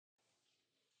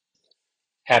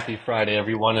Happy Friday,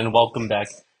 everyone, and welcome back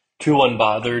to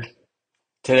Unbothered.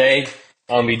 Today,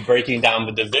 I'll be breaking down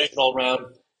the divisional round: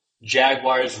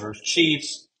 Jaguars versus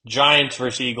Chiefs, Giants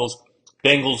versus Eagles,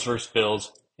 Bengals versus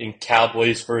Bills, and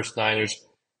Cowboys versus Niners.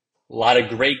 A lot of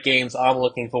great games I'm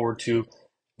looking forward to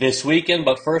this weekend,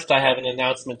 but first, I have an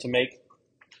announcement to make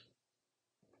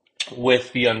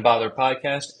with the Unbothered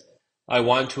podcast. I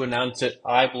want to announce that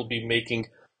I will be making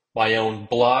my own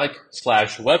blog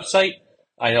slash website.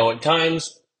 I know at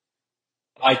times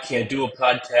I can't do a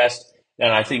podcast,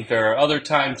 and I think there are other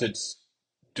times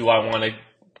do I want to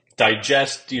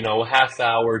digest, a half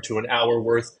hour to an hour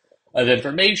worth of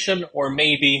information, or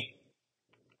maybe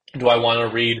do I want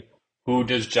to read who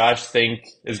does Josh think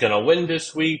is going to win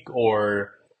this week,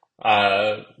 or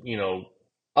uh, you know,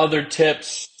 other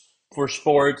tips for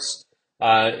sports,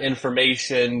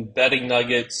 information, betting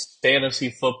nuggets,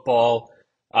 fantasy football,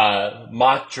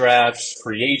 mock drafts,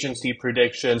 free agency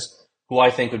predictions, who I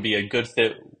think would be a good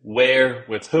fit where,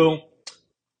 with who.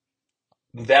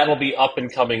 That'll be up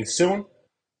and coming soon.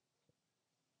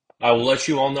 I will let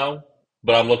you all know,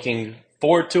 but I'm looking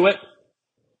forward to it.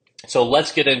 So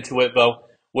let's get into it, though,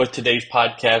 with today's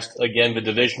podcast. Again, the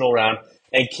divisional round.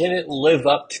 And can it live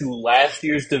up to last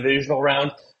year's divisional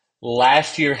round?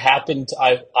 Last year happened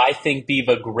to, I think, be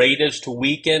the greatest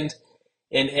weekend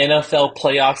in NFL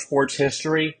playoff sports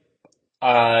history.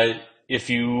 Uh, if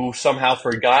you somehow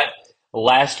forgot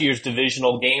last year's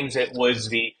divisional games, it was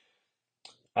the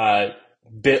uh,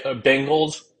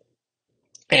 Bengals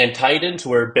and Titans,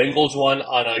 where Bengals won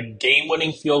on a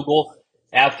game-winning field goal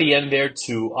at the end there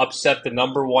to upset the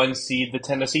number one seed, the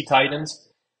Tennessee Titans.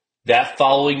 That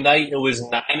following night, it was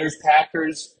Niners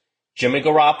Packers. Jimmy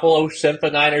Garoppolo sent the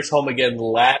Niners home again,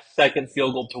 last second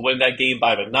field goal to win that game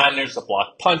by the Niners, a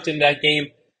block punt in that game.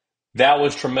 That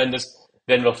was tremendous.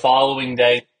 Then the following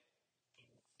day,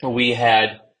 we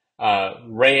had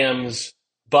Rams,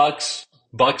 Bucks.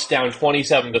 Bucks down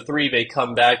 27-3. They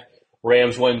come back.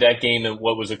 Rams win that game in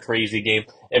what was a crazy game.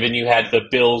 And then you had the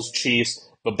Bills, Chiefs,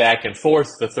 the back and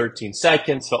forth, the 13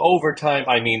 seconds, the overtime.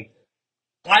 I mean,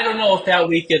 I don't know if that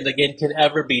weekend again can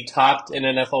ever be topped in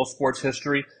NFL sports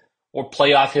history or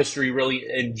playoff history, really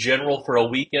in general, for a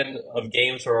weekend of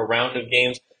games or a round of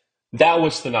games. That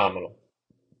was phenomenal.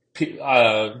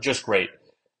 Just great.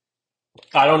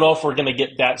 I don't know if we're going to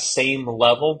get that same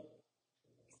level.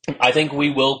 I think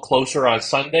we will closer on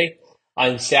Sunday.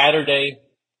 On Saturday,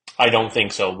 I don't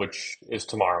think so, which is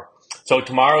tomorrow. So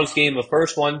tomorrow's game, the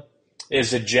first one,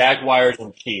 is the Jaguars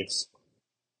and Chiefs.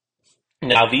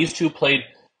 Now, these two played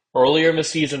earlier in the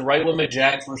season, right when the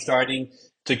Jags were starting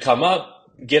to come up,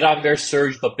 get on their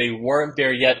surge, but they weren't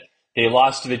there yet. They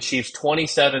lost to the Chiefs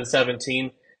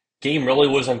 27-17. Game really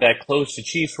wasn't that close. The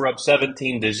Chiefs were up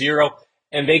 17-0,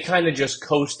 and they kind of just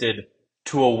coasted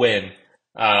to a win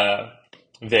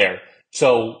there.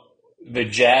 So the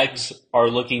Jags are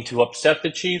looking to upset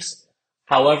the Chiefs.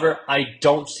 However, I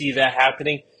don't see that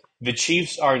happening. The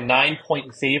Chiefs are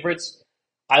 9-point favorites.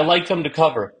 I like them to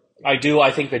cover. I do.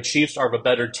 I think the Chiefs are the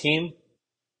better team.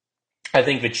 I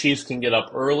think the Chiefs can get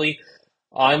up early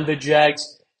on the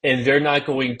Jags, and they're not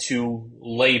going to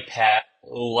lay pat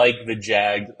like the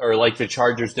Jag or like the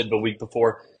Chargers did the week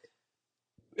before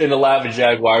and allow the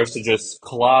Jaguars to just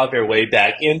claw their way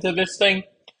back into this thing.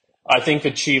 I think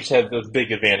the Chiefs have the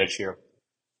big advantage here.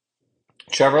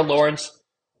 Trevor Lawrence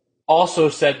also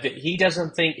said that he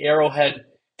doesn't think Arrowhead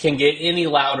can get any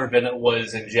louder than it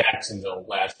was in Jacksonville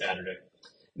last Saturday.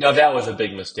 Now that was a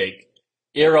big mistake.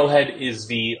 Arrowhead is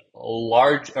the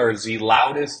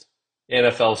loudest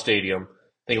NFL stadium,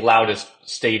 the loudest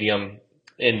stadium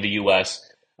in the U.S.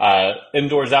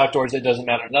 Indoors, outdoors, it doesn't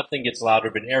matter. Nothing gets louder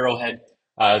than Arrowhead.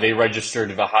 They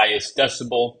registered the highest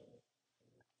decibel,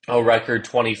 a record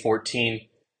 2014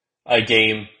 a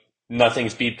game.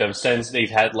 Nothing's beat them since. They've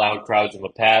had loud crowds in the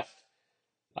past.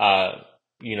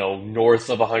 North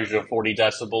of 140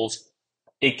 decibels.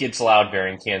 It gets loud there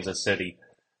in Kansas City.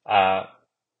 Uh,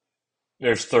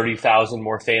 there's 30,000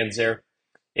 more fans there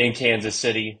in Kansas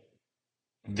City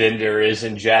than there is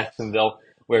in Jacksonville,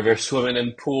 where they're swimming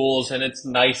in pools and it's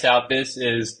nice out. This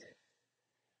is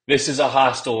a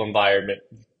hostile environment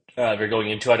they're going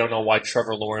into. I don't know why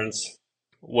Trevor Lawrence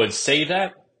would say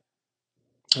that,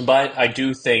 but I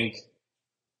do think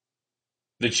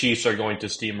the Chiefs are going to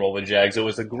steamroll the Jags. It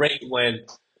was a great win,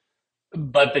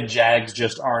 but the Jags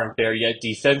just aren't there yet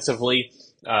defensively.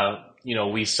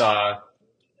 We saw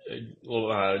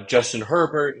Justin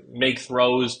Herbert make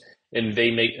throws and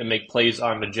they make plays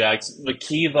on the Jags. The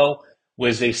key, though,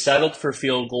 was they settled for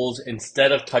field goals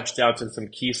instead of touchdowns in some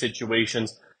key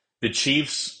situations. The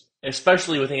Chiefs,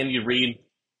 especially with Andy Reid,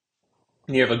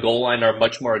 near the goal line are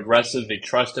much more aggressive. They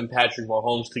trust in Patrick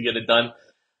Mahomes to get it done.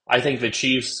 I think the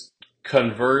Chiefs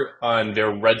convert on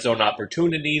their red zone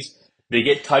opportunities. They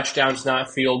get touchdowns,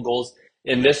 not field goals,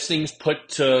 and this thing's put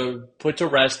to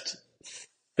rest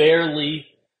fairly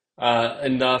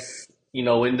enough,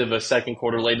 into the second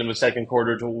quarter, late in the second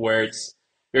quarter, to where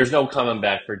there's no coming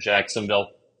back for Jacksonville.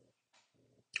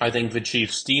 I think the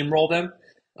Chiefs steamroll them.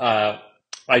 Uh,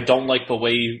 I don't like the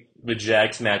way the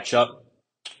Jags match up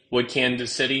with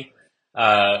Kansas City.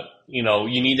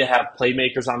 You need to have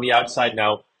playmakers on the outside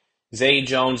now. Zay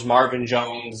Jones, Marvin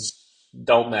Jones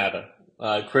don't matter.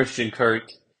 Christian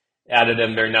Kirk added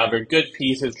them there. Now they're good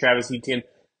pieces, Travis Etienne,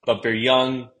 but they're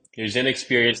young. There's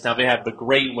inexperience. Now they have the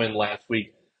great win last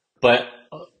week, but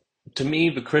to me,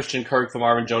 the Christian Kirk, the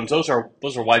Marvin Jones, those are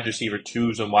wide receiver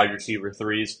twos and wide receiver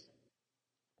threes.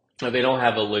 Now, they don't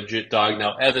have a legit dog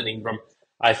now. Evan Ingram,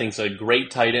 I think, is a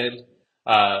great tight end,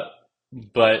 uh,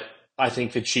 but I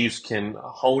think the Chiefs can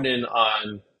hone in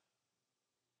on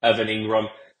Evan Ingram.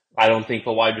 I don't think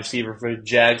the wide receiver for the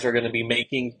Jags are going to be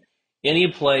making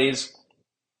any plays,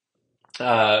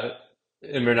 uh,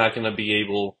 and they're not going to be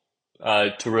able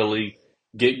to really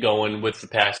get going with the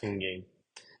passing game.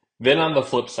 Then on the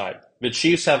flip side, the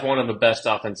Chiefs have one of the best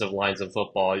offensive lines in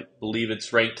football. I believe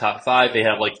it's ranked top five. They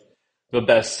have like the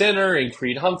best center in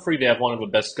Creed Humphrey. They have one of the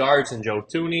best guards in Joe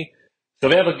Thuney. So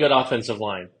they have a good offensive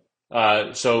line.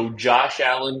 So Josh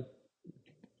Allen,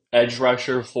 edge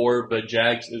rusher for the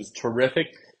Jags, is terrific.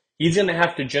 He's going to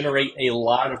have to generate a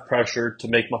lot of pressure to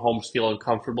make Mahomes feel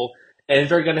uncomfortable. And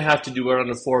they're going to have to do it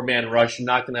on a four-man rush. You're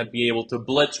not going to be able to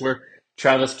blitz where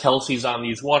Travis Kelsey's on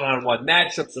these one-on-one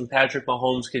matchups and Patrick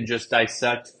Mahomes can just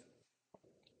dissect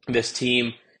this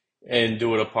team and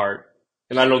do it apart.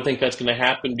 And I don't think that's going to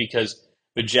happen because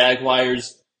the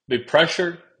Jaguars, they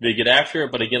pressure, they get after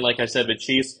it. But again, like I said, the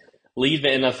Chiefs lead the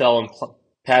NFL in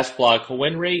pass block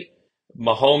win rate.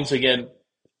 Mahomes, again,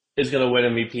 is going to win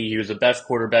MVP. He was the best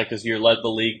quarterback this year, led the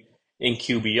league in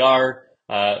QBR.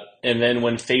 And then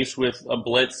when faced with a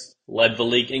blitz, led the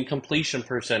league in completion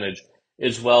percentage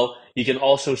as well. He can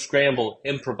also scramble,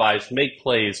 improvise, make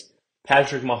plays.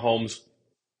 Patrick Mahomes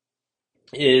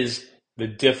is the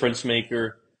difference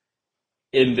maker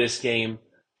in this game.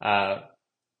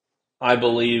 I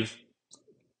believe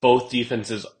both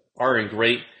defenses aren't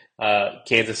great.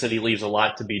 Kansas City leaves a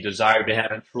lot to be desired. They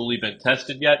haven't truly been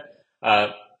tested yet. Uh,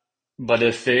 but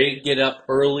if they get up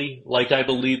early, like I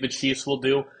believe the Chiefs will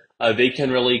do, they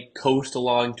can really coast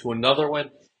along to another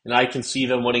one. And I can see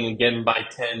them winning again by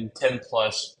 10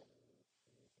 plus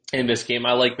in this game.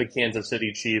 I like the Kansas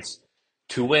City Chiefs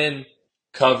to win,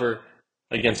 cover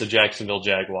against the Jacksonville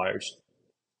Jaguars.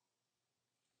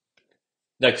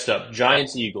 Next up,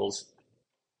 Giants Eagles.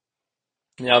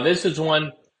 Now this is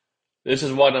one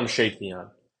I'm shaky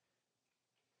on.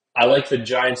 I like the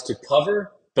Giants to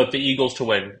cover, but the Eagles to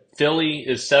win. Philly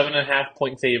is 7.5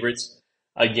 point favorites.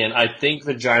 Again, I think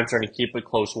the Giants are going to keep it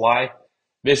close. Why?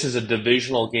 This is a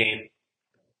divisional game.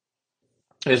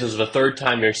 This is the third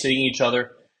time they're seeing each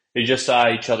other. They just saw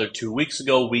each other 2 weeks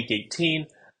ago, week 18.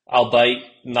 Albeit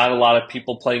not a lot of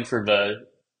people playing for the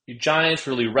Giants,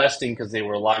 really resting because they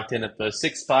were locked in at the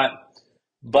sixth spot.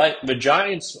 But the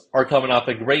Giants are coming off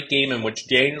a great game in which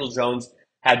Daniel Jones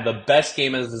had the best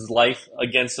game of his life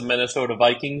against the Minnesota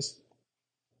Vikings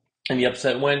in the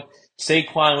upset win.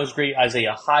 Saquon was great.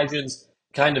 Isaiah Hodgins,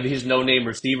 kind of his no-name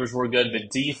receivers were good. The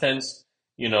defense,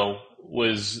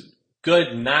 was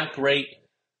good, not great.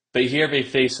 But here they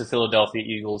face the Philadelphia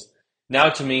Eagles. Now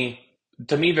to me,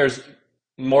 there's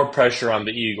more pressure on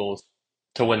the Eagles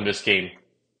to win this game.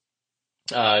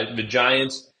 The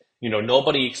Giants,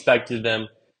 nobody expected them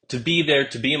to be there,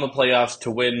 to be in the playoffs, to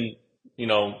win.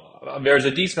 There's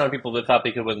a decent amount of people that thought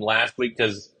they could win last week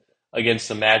because against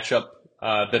the matchup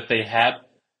that they had,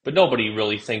 but nobody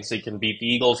really thinks they can beat the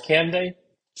Eagles, can they?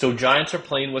 So Giants are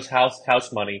playing with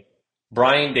house money.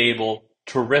 Brian Dable,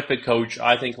 terrific coach.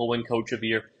 I think he'll win Coach of the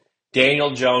Year.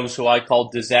 Daniel Jones, who I call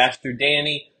Disaster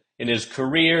Danny in his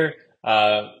career,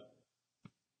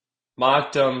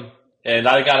 mocked him, and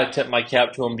I got to tip my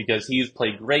cap to him because he's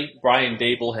played great. Brian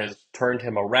Dable has turned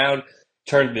him around,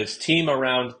 turned this team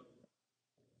around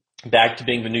back to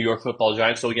being the New York Football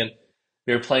Giants. So again,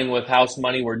 they're playing with house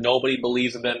money where nobody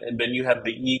believes in them, and then you have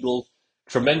the Eagles.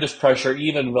 Tremendous pressure,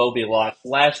 even though they lost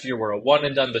last year. We're a one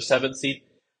and done, the seventh seed.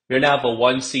 They're now the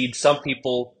one seed. Some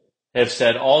people have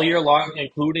said all year long,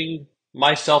 including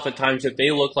myself at times, that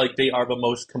they look like they are the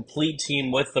most complete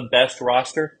team with the best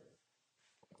roster.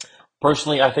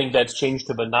 Personally, I think that's changed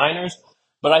to the Niners,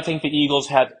 but I think the Eagles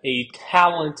have a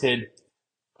talented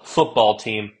football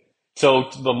team So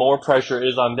the more pressure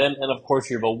is on them, and of course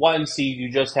you're the one seed. You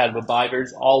just had the bye.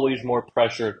 There's always more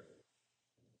pressure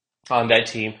on that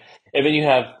team. And then you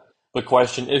have the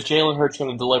question: is Jalen Hurts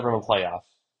going to deliver in the playoffs?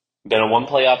 Been in one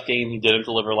playoff game he didn't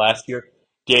deliver last year.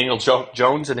 Daniel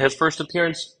Jones in his first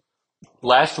appearance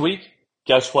last week.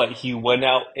 Guess what? He went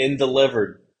out and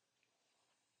delivered.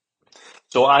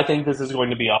 So I think this is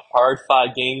going to be a hard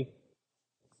fought game.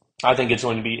 I think it's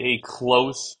going to be a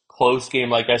close game.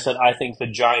 Like I said, I think the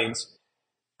Giants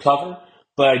cover,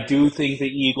 but I do think the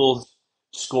Eagles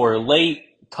score late,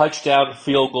 touchdown,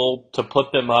 field goal to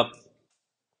put them up.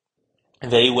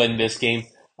 They win this game.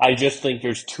 I just think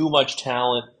there's too much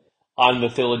talent on the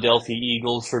Philadelphia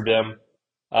Eagles for them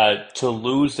to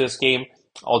lose this game.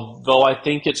 Although I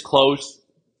think it's close,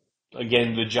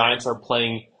 again, the Giants are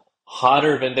playing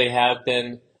hotter than they have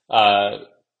been.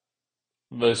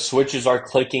 The switches are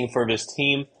clicking for this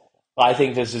team. I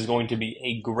think this is going to be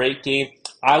a great game.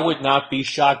 I would not be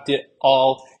shocked at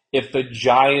all if the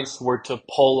Giants were to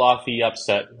pull off the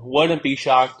upset. Wouldn't be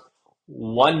shocked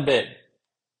one bit.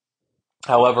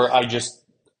 However, I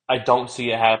don't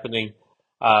see it happening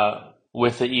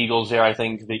with the Eagles there. I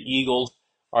think the Eagles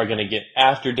are going to get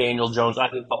after Daniel Jones. I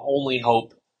think the only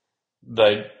hope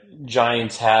the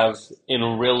Giants have in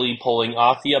really pulling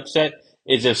off the upset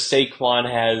is if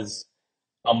Saquon has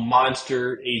a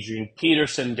monster Adrian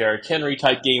Peterson, Derrick Henry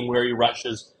type game where he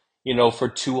rushes, for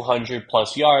 200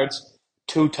 plus yards,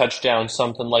 two touchdowns,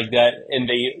 something like that, and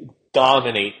they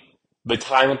dominate the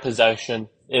time of possession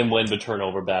and win the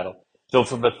turnover battle. So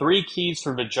for the three keys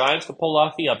for the Giants to pull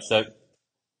off the upset,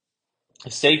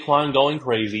 Saquon going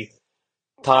crazy,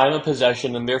 time of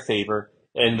possession in their favor,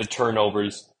 and the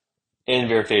turnovers in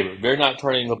their favor. They're not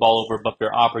turning the ball over, but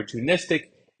they're opportunistic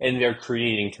and they're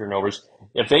creating turnovers.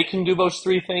 If they can do those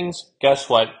three things, guess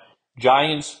what?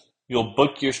 Giants, you'll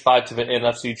book your spot to the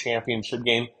NFC Championship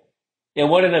game.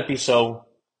 And wouldn't it be so,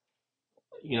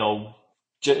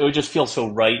 it would just feel so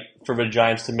right for the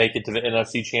Giants to make it to the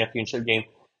NFC Championship game,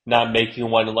 not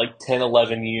making one in like 10,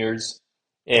 11 years.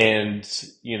 And,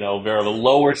 they're a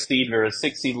lower seed, they're a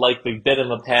six seed like they've been in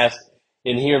the past.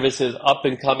 And here, this is up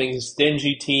and coming,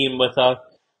 stingy team with a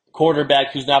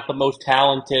quarterback who's not the most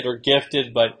talented or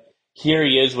gifted, but here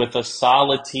he is with a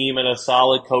solid team and a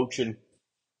solid coach, and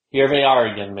here they are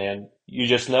again, man. You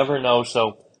just never know.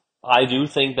 So I do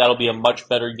think that'll be a much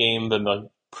better game than the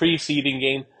preceding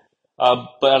game,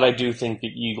 but I do think the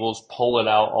Eagles pull it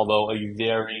out, although a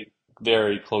very,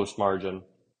 very close margin.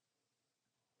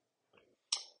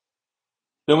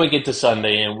 Then we get to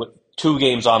Sunday, and with two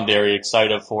games I'm very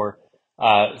excited for.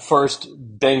 First,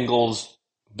 Bengals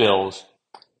Bills.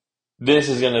 This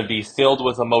is going to be filled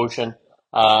with emotion.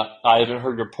 I haven't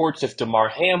heard reports if Damar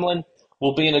Hamlin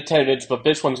will be in attendance, but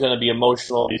this one's going to be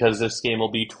emotional because this game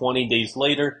will be 20 days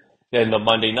later than the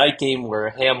Monday night game where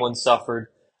Hamlin suffered,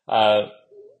 went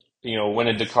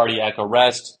into cardiac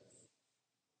arrest.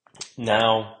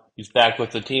 Now he's back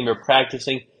with the team. They're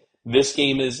practicing. This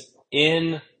game is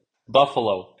in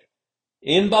Buffalo.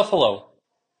 In Buffalo.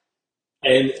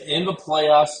 And in the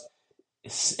playoffs,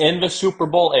 in the Super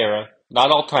Bowl era, not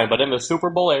all time, but in the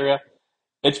Super Bowl era,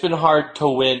 it's been hard to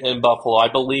win in Buffalo. I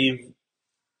believe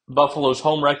Buffalo's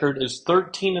home record is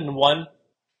 13-1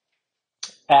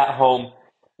 at home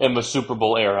in the Super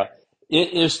Bowl era.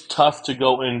 It is tough to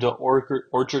go into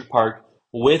Orchard Park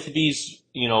with these,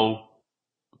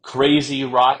 crazy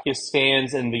raucous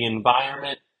fans and the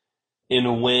environment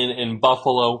and win in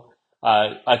Buffalo.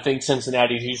 I think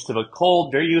Cincinnati's used to the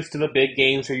cold. They're used to the big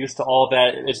games. They're used to all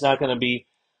that. It's not going to be,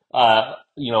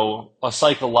 a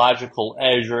psychological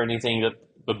edge or anything that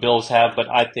the Bills have. But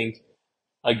I think,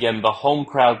 again, the home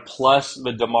crowd plus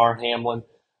the Damar Hamlin,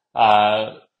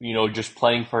 just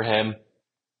playing for him,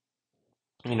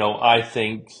 I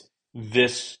think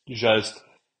this just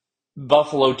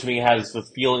Buffalo to me has the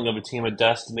feeling of a team of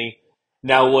destiny.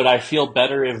 Now, would I feel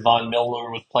better if Von Miller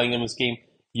was playing in this game?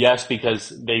 Yes, because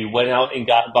they went out and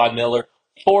got Von Miller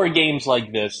for games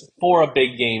like this, for a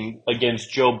big game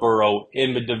against Joe Burrow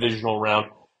in the divisional round,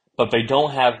 but they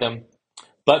don't have them.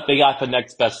 But they got the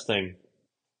next best thing.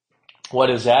 What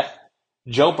is that?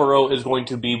 Joe Burrow is going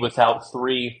to be without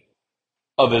three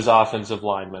of his offensive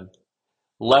linemen.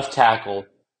 Left tackle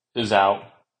is out.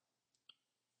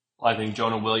 I think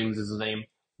Jonah Williams is his name.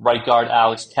 Right guard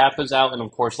Alex Kappa is out, and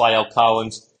of course Lyle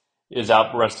Collins is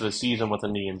out the rest of the season with a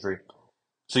knee injury.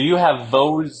 So you have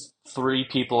those three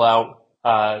people out.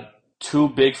 Two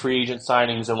big free agent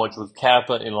signings, in which was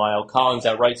Kappa and Lyle Collins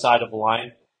at right side of the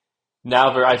line.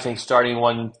 Now they're, I think, starting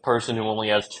one person who only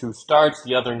has two starts,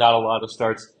 the other not a lot of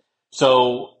starts.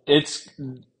 So it's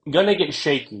going to get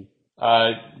shaky.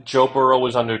 Joe Burrow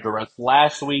was under duress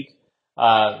last week.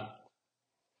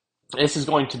 This is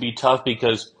going to be tough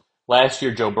because last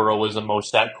year Joe Burrow was the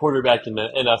most sacked quarterback in the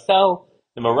NFL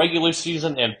in the regular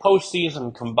season and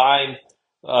postseason combined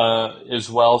as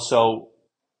well. So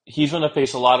he's going to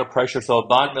face a lot of pressure. So if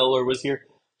Von Miller was here,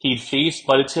 he'd face,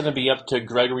 but it's going to be up to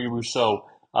Gregory Rousseau,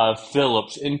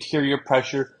 Phillips, interior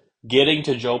pressure, getting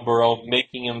to Joe Burrow,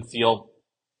 making him feel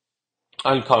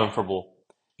uncomfortable.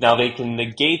 Now they can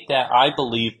negate that, I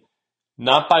believe,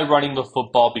 not by running the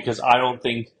football because I don't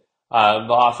think the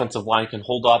offensive line can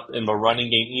hold up in the running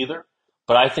game either.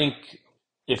 But I think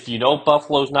if you know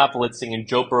Buffalo's not blitzing and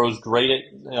Joe Burrow's great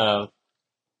at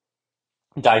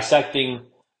dissecting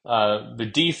the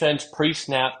defense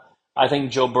pre-snap, I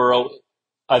think Joe Burrow,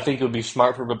 I think it would be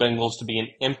smart for the Bengals to be an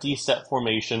empty set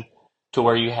formation to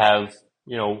where you have,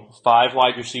 five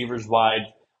wide receivers wide,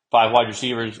 five wide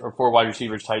receivers or four wide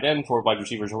receivers tight end, four wide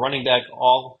receivers running back,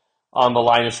 all on the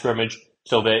line of scrimmage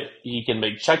so that he can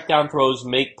make check down throws,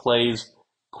 make plays,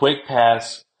 quick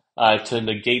pass to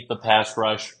negate the pass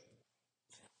rush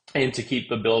and to keep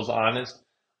the Bills honest.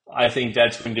 I think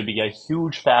that's going to be a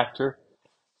huge factor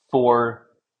for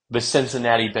the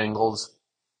Cincinnati Bengals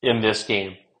in this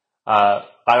game. I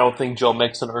don't think Joe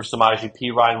Mixon or Samaje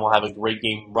Perine will have a great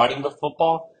game running the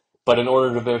football, but in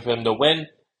order for him to win,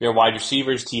 their wide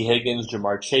receivers, T. Higgins,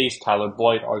 Jamar Chase, Tyler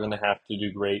Boyd, are going to have to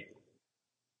do great.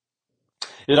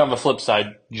 Then on the flip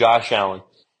side, Josh Allen.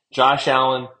 Josh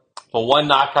Allen, the one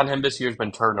knock on him this year has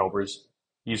been turnovers.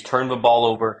 He's turned the ball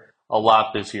over a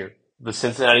lot this year. The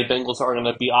Cincinnati Bengals are going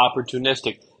to be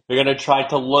opportunistic. They're going to try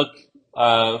to look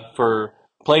for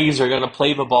plays. They're going to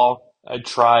play the ball,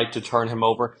 try to turn him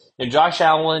over. And Josh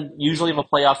Allen, usually in the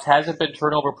playoffs, hasn't been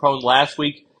turnover prone. Last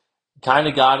week, kind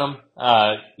of got him.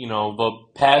 The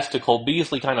pass to Cole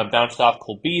Beasley kind of bounced off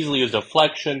Cole Beasley, a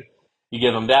deflection. You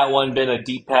give him that one, then a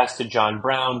deep pass to John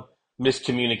Brown,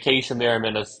 miscommunication there, and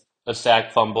then a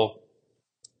sack fumble.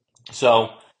 So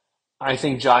I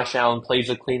think Josh Allen plays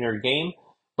a cleaner game,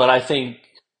 but I think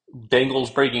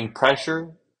Bengals breaking pressure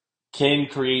can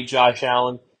create Josh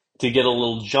Allen to get a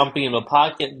little jumpy in the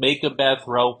pocket, make a bad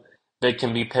throw that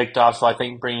can be picked off. So I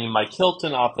think bringing Mike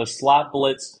Hilton off the slot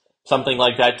blitz, something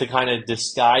like that to kind of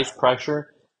disguise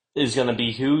pressure is going to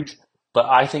be huge. But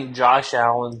I think Josh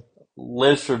Allen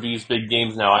lives for these big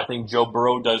games now. I think Joe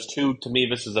Burrow does too. To me,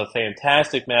 this is a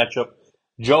fantastic matchup.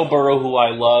 Joe Burrow, who I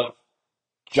love,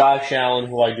 Josh Allen,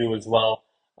 who I do as well.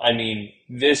 I mean,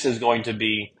 this is going to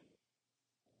be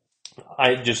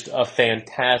just a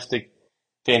fantastic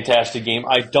game.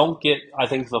 I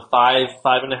think the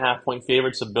 5.5 point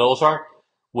favorites the Bills are.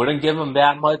 Wouldn't give them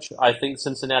that much. I think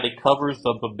Cincinnati covers,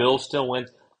 the Bills still win.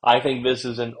 I think this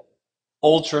is an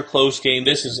ultra close game.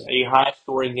 This is a high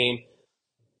scoring game.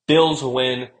 Bills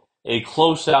win, a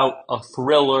closeout, a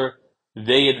thriller.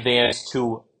 They advance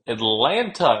to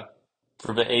Atlanta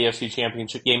for the AFC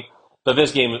Championship game. But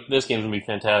this game's gonna be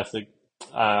fantastic.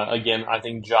 Again, I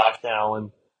think Josh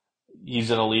Allen, he's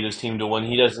gonna lead his team to win.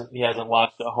 He hasn't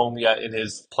lost at home yet in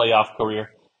his playoff career.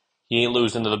 He ain't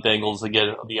losing to the Bengals.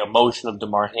 Again, the emotion of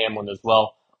DeMar Hamlin as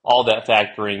well. All that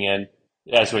factoring in.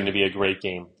 That's going to be a great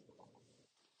game.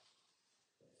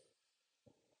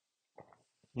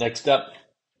 Next up,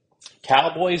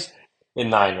 Cowboys and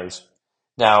Niners.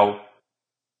 Now,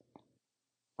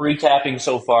 recapping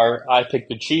so far, I picked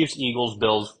the Chiefs, Eagles,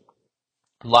 Bills.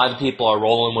 A lot of people are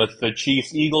rolling with the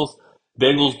Chiefs, Eagles.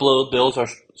 Bengals, Bills are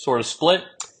sort of split.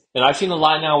 And I've seen a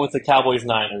lot now with the Cowboys,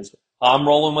 Niners. I'm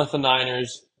rolling with the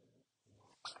Niners,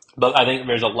 but I think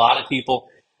there's a lot of people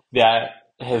that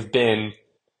have been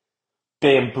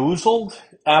bamboozled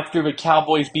after the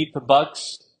Cowboys beat the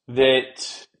Bucks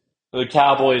that the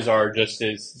Cowboys are just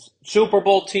this Super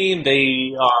Bowl team.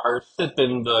 They are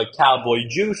sipping the cowboy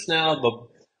juice now,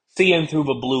 seeing through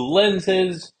the blue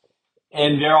lenses,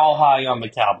 and they're all high on the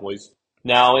Cowboys.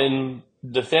 Now, in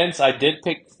defense, I did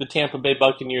pick the Tampa Bay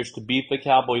Buccaneers to beat the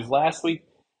Cowboys last week.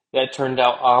 That turned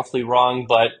out awfully wrong,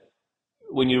 but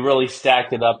when you really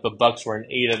stacked it up, the Bucks were an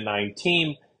 8-9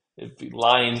 team. If the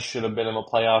Lions should have been in the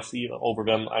playoffs over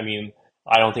them. I mean,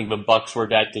 I don't think the Bucks were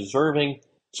that deserving.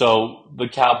 So the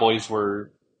Cowboys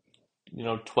were,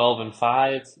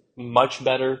 12-5, much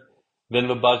better than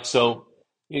the Bucks. So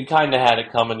you kind of had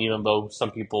it coming, even though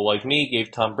some people like me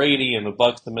gave Tom Brady and the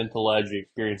Bucks the mental edge, the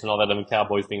experience, and all that, and the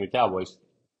Cowboys being the Cowboys.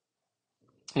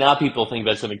 Now people think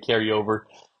that's going to carry over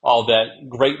all that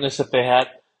greatness that they had.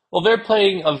 Well, they're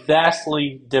playing a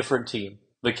vastly different team.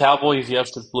 The Cowboys,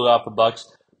 yes, just blew out the Bucks,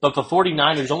 but the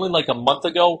 49ers only like a month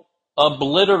ago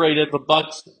obliterated the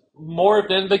Bucks more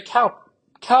than the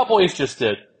Cowboys just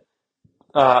did.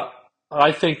 Uh,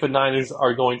 I think the Niners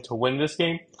are going to win this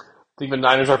game. I think the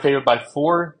Niners are favored by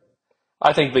 4.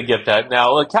 I think they get that.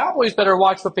 Now, the Cowboys better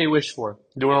watch what they wish for.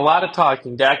 Doing a lot of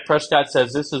talking. Dak Prescott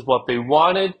says this is what they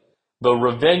wanted. The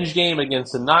revenge game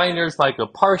against the Niners. Michael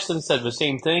Parsons said the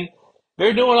same thing.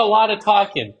 They're doing a lot of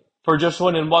talking for just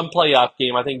winning one playoff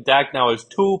game. I think Dak now has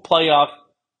career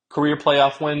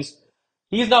playoff wins.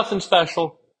 He's nothing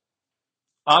special.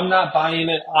 I'm not buying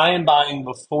it. I am buying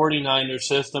the 49ers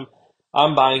system.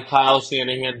 I'm buying Kyle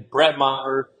Shanahan, Brett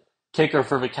Maher, kicker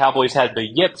for the Cowboys, had the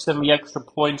yips and the extra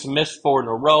points, missed four in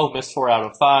a row, missed four out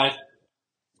of five.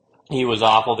 He was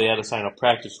awful. They had to sign a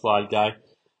practice squad guy.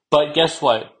 But guess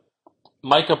what?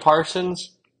 Micah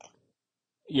Parsons,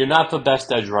 you're not the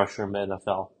best edge rusher in the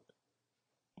NFL.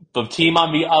 The team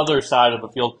on the other side of the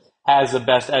field has the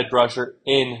best edge rusher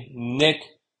in Nick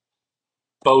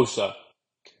Bosa.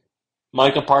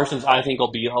 Micah Parsons, I think,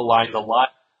 will be aligned a lot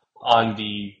on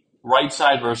the right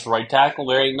side versus right tackle.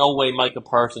 There ain't no way Micah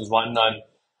Parsons want none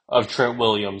of Trent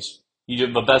Williams. He's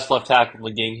the best left tackle in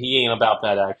the game. He ain't about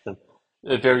that action.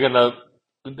 If they're going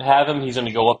to have him, he's going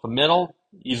to go up the middle.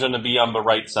 He's going to be on the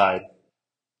right side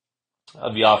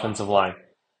of the offensive line.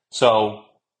 So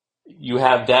you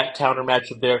have that counter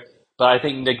matchup there. But I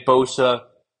think Nick Bosa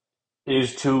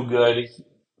is too good.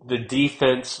 The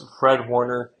defense, Fred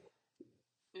Warner,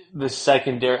 the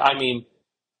secondary. I mean,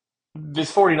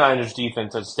 this 49ers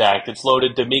defense is stacked. It's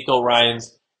loaded. DeMeco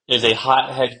Ryans is a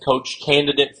hot head coach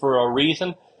candidate for a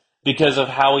reason because of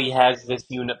how he has this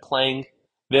unit playing.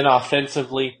 Then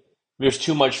offensively, there's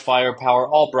too much firepower.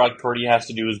 All Brock Purdy has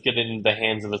to do is get it into the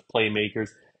hands of his playmakers.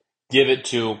 Give it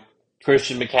to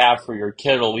Christian McCaffrey or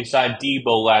Kittle. We saw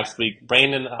Debo last week.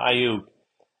 Brandon Ayuk.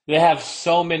 They have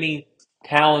so many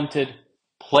talented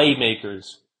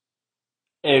playmakers.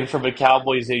 And for the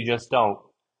Cowboys, they just don't.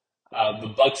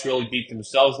 The Bucks really beat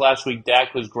themselves last week.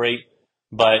 Dak was great,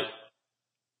 but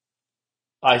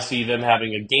I see them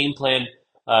having a game plan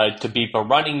to beat the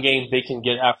running game. They can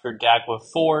get after Dak with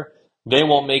four. They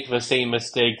won't make the same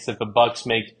mistakes that the Bucks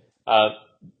make.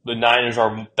 The Niners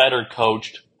are better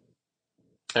coached.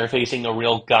 They're facing a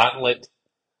real gauntlet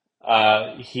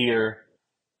here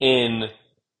in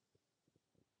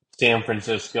San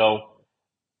Francisco.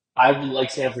 I would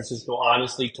like San Francisco,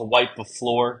 honestly, to wipe the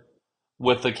floor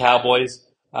with the Cowboys.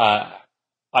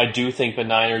 I do think the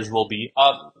Niners will be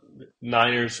up.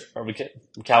 The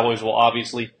Cowboys will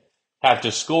obviously have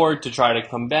to score to try to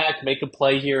come back, make a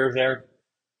play here or there.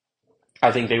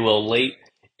 I think they will late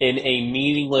in a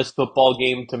meaningless football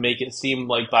game to make it seem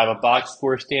like by the box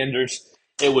score standards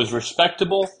it was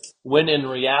respectable, when in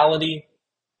reality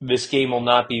this game will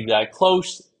not be that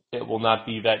close. It will not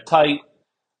be that tight.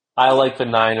 I like the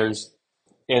Niners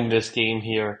in this game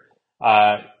here.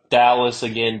 Dallas,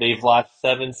 again, they've lost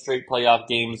 7 straight playoff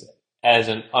games as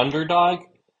an underdog.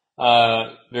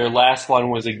 Their last one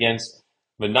was against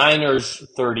the Niners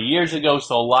 30 years ago,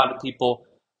 so a lot of people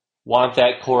want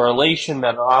that correlation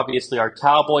that obviously are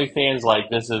Cowboy fans, like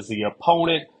this is the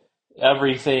opponent.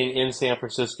 Everything in San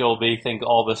Francisco, they think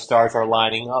all the stars are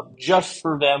lining up just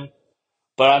for them.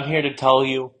 But I'm here to tell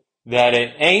you that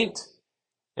it ain't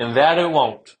and that it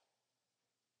won't.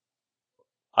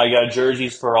 I got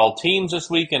jerseys for all teams this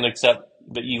weekend except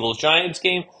the Eagles-Giants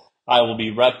game. I will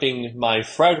be repping my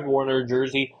Fred Warner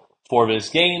jersey for this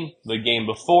game, the game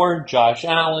before, Josh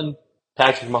Allen,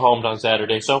 Patrick Mahomes on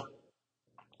Saturday. So,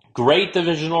 great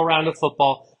divisional round of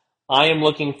football. I am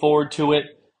looking forward to it.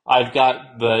 I've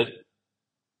got the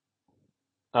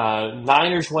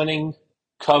Niners winning,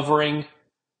 covering.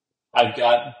 I've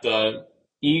got the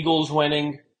Eagles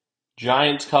winning,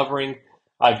 Giants covering.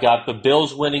 I've got the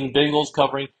Bills winning, Bengals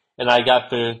covering, and I got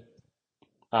the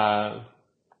uh,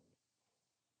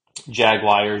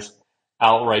 Jaguars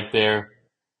out right there.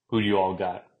 Who do you all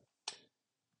got?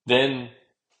 Then,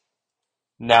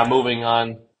 now moving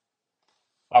on,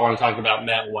 I want to talk about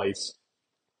Matt Weiss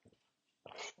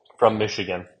from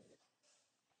Michigan.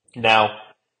 Now,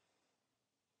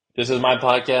 this is my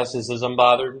podcast. This is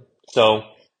Unbothered. So,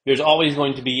 there's always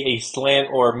going to be a slant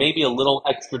or maybe a little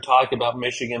extra talk about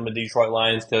Michigan, the Detroit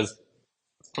Lions, because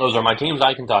those are my teams.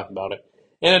 I can talk about it.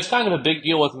 And it's kind of a big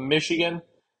deal with Michigan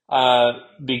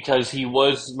because he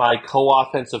was my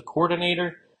co-offensive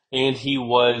coordinator and he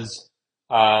was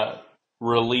uh,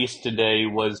 released today,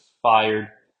 was fired,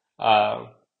 uh,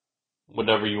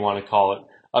 whatever you want to call it,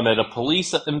 at a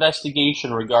police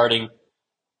investigation regarding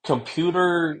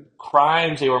computer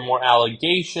crimes. They were more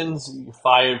allegations,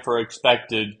 fired for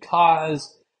expected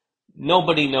cause.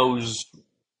 Nobody knows,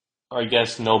 or I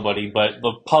guess nobody, but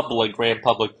the public, grand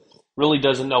public, really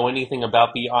doesn't know anything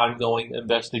about the ongoing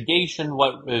investigation,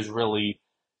 what has really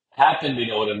happened. They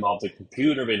know it involved a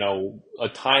computer, they know a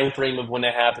time frame of when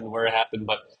it happened, where it happened,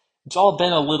 but it's all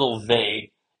been a little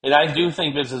vague. And I do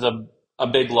think this is a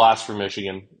big loss for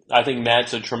Michigan. I think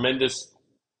Matt's a tremendous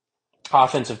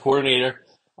offensive coordinator.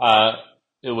 Uh,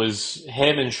 it was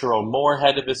him and Sherrone Moore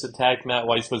head of this attack. Matt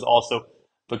Weiss was also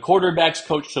the quarterback's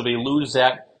coach, so they lose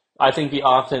that. I think the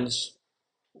offense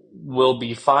will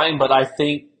be fine, but I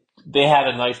think they had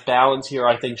a nice balance here.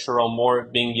 I think Sherrone Moore,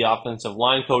 being the offensive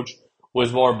line coach,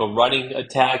 was more of a running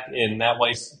attack, and Matt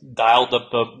Weiss dialed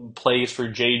up the plays for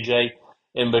JJ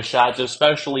and Bashat,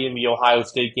 especially in the Ohio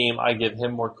State game. I give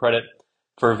him more credit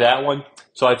for that one.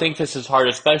 So I think this is hard,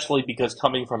 especially because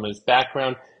coming from his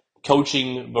background,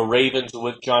 coaching the Ravens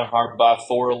with John Harbaugh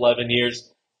for 11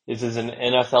 years, this is an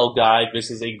NFL guy.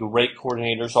 This is a great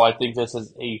coordinator. So I think this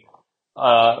is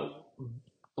uh,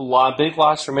 big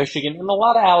loss for Michigan and a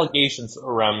lot of allegations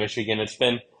around Michigan. It's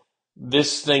been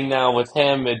this thing now with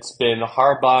him. It's been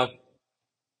Harbaugh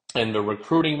and the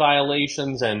recruiting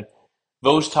violations, and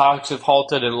those talks have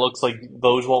halted, and it looks like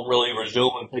those won't really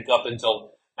resume and pick up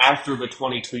until after the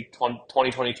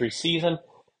 2023 season.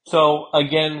 So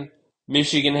again,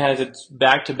 Michigan has its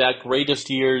back-to-back greatest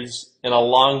years in a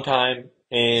long time,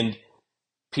 and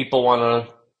people want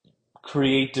to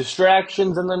create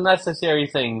distractions and unnecessary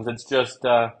things. It's just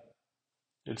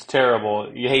it's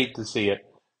terrible. You hate to see it.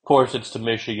 Of course, it's to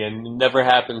Michigan. It never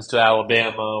happens to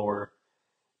Alabama or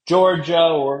Georgia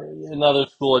or another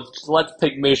school. Let's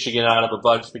pick Michigan out of the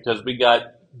bunch because we got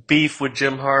beef with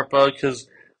Jim Harbaugh because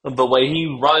of the way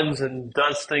he runs and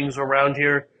does things around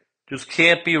here. Just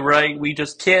can't be right. We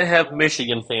just can't have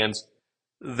Michigan fans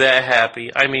that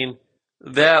happy. I mean,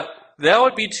 that that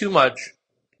would be too much.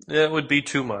 That would be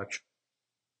too much.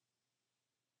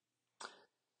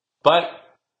 But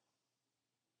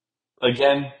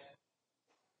again,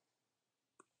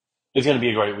 it's going to be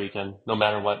a great weekend, no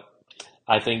matter what.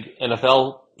 I think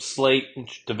NFL slate,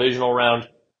 divisional round,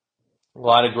 a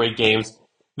lot of great games.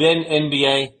 Then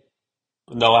NBA.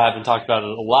 No, I haven't talked about it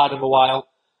a lot in a while,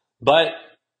 but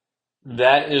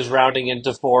that is rounding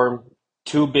into form.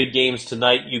 Two big games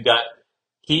tonight. You got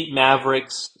Heat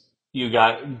Mavericks. You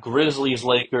got Grizzlies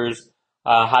Lakers.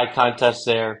 High contest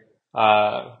there.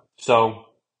 So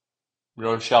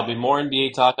there shall be more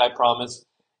NBA talk, I promise,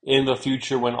 in the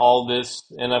future when all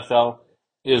this NFL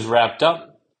is wrapped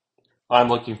up. I'm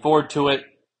looking forward to it.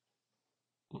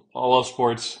 I love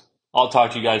sports. I'll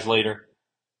talk to you guys later.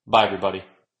 Bye, everybody.